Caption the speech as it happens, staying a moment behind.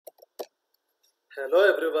Hello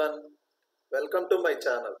everyone, welcome to my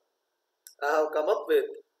channel. I have come up with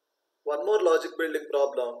one more logic building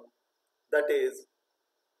problem, that is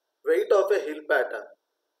weight of a hill pattern.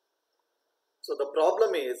 So the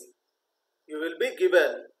problem is you will be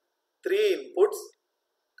given three inputs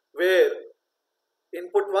where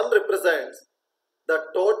input 1 represents the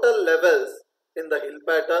total levels in the hill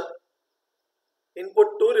pattern,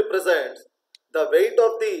 input 2 represents the weight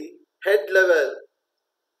of the head level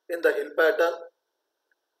in the hill pattern,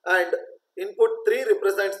 and input 3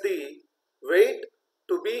 represents the weight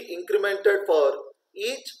to be incremented for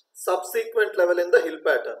each subsequent level in the hill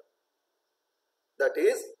pattern. That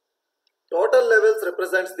is, total levels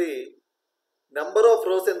represents the number of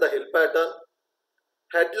rows in the hill pattern,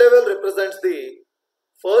 head level represents the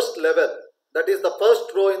first level, that is the first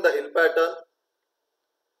row in the hill pattern,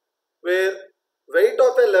 where weight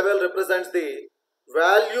of a level represents the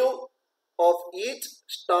value of each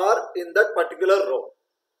star in that particular row.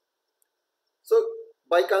 So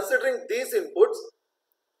by considering these inputs,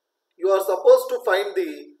 you are supposed to find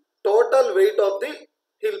the total weight of the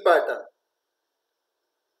hill pattern.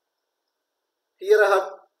 Here I have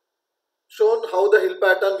shown how the hill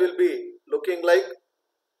pattern will be looking like.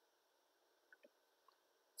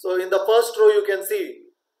 So in the first row you can see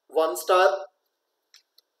 1 star,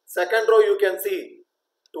 second row you can see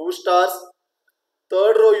 2 stars,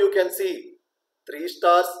 third row you can see 3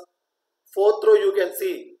 stars, fourth row you can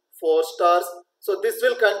see 4 stars. So this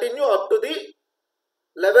will continue up to the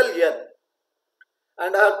level n.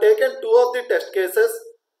 And I have taken two of the test cases.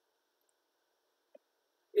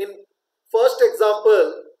 In first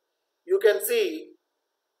example, you can see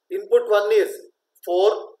input 1 is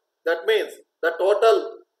 4. That means the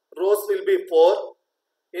total rows will be 4.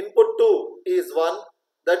 Input 2 is 1.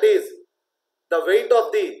 That is, the weight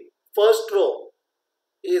of the first row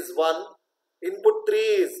is 1. Input 3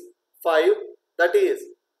 is 5. That is,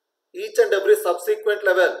 each and every subsequent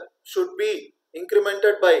level should be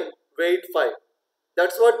incremented by weight 5.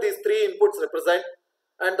 That's what these three inputs represent.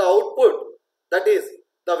 And the output, that is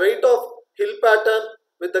the weight of hill pattern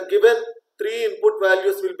with the given three input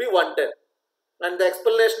values, will be 110. And the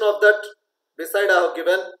explanation of that beside I have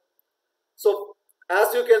given. So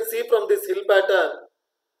as you can see from this hill pattern,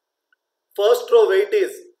 first row weight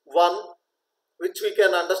is 1, which we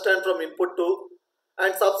can understand from input 2,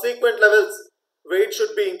 and subsequent levels weight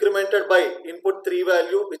should be incremented by input 3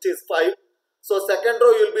 value, which is 5. So second row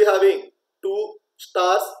you will be having 2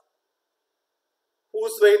 stars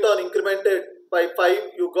whose weight on incremented by 5,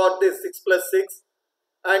 you got this 6 plus 6.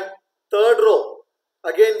 And third row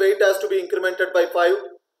again weight has to be incremented by 5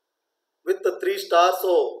 with the 3 stars,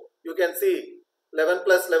 so you can see 11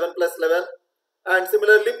 plus 11 plus 11. And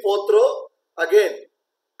similarly fourth row again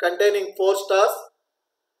containing 4 stars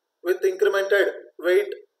with incremented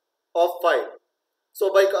weight of 5.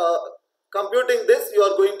 So by computing this, you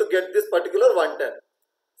are going to get this particular 110.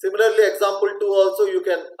 Similarly, example 2 also you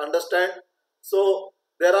can understand. So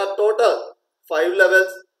there are total 5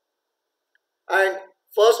 levels and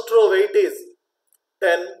first row weight is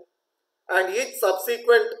 10, and each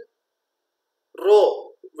subsequent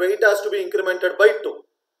row weight has to be incremented by 2.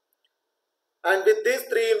 And with these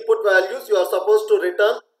three input values, you are supposed to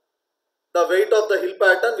return the weight of the hill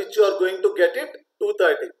pattern, which you are going to get it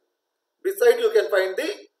 230. Beside you can find the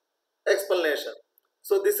explanation.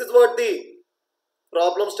 So this is what the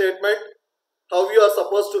problem statement, how you are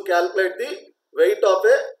supposed to calculate the weight of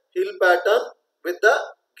a hill pattern with the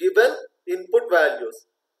given input values.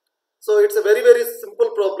 So it's a very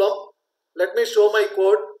simple problem. Let me show my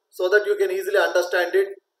code so that you can easily understand it.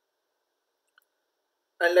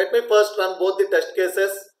 And let me first run both the test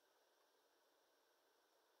cases.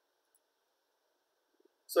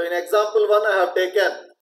 So in example 1 I have taken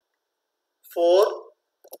 4,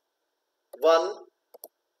 1,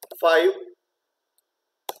 5.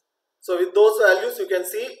 So with those values you can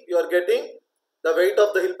see you are getting the weight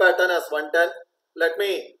of the hill pattern as 110. Let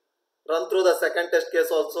me run through the second test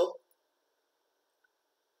case also.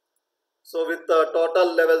 So with the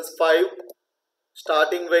total levels 5,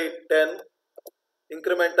 starting weight 10,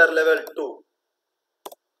 incrementer level 2.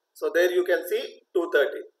 So there you can see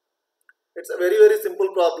 230. It's a very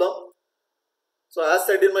simple problem. So as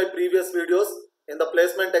said in my previous videos, in the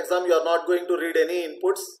placement exam you are not going to read any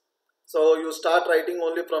inputs. So you start writing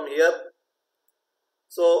only from here.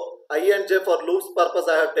 So I and j for loops purpose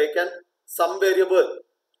I have taken. Some variable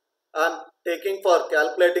I am taking for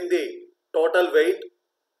calculating the total weight,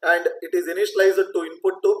 and it is initialized to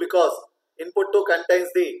input 2 because input 2 contains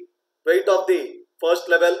the weight of the first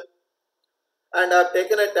level. And I have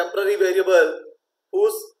taken a temporary variable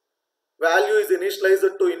whose value is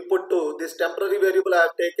initialized to input 2. This temporary variable I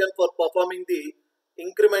have taken for performing the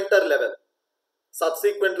incrementer level.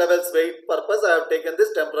 Subsequent levels weight purpose, I have taken this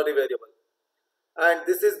temporary variable. And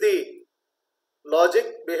this is the logic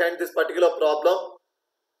behind this particular problem.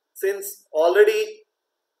 Since already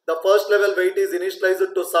the first level weight is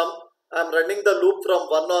initialized to sum, I am running the loop from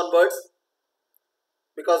 1 onwards,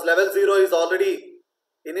 because level 0 is already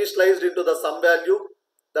initialized into the sum value.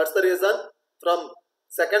 That's the reason from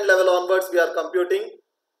second level onwards we are computing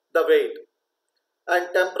the weight. And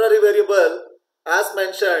temporary variable, as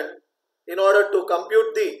mentioned, in order to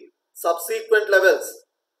compute the subsequent levels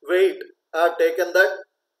weight, I have taken that.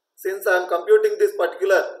 Since I am computing this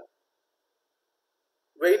particular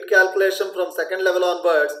weight calculation from second level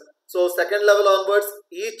onwards, so second level onwards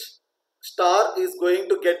each star is going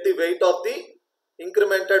to get the weight of the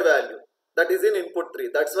incremented value, that is in input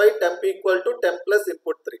 3. That's why temp equal to temp plus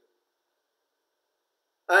input 3.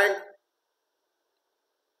 And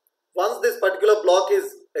once this particular block is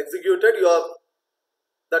executed, you have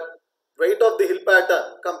the weight of the hill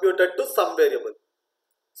pattern computed to some variable.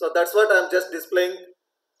 So that's what I am just displaying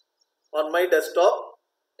on my desktop.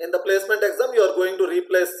 In the placement exam, you are going to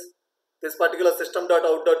replace this particular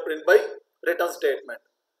system.out.print by return statement.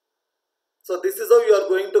 So this is how you are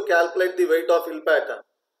going to calculate the weight of hill pattern.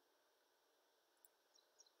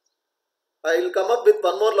 I will come up with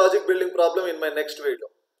one more logic building problem in my next video.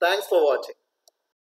 Thanks for watching.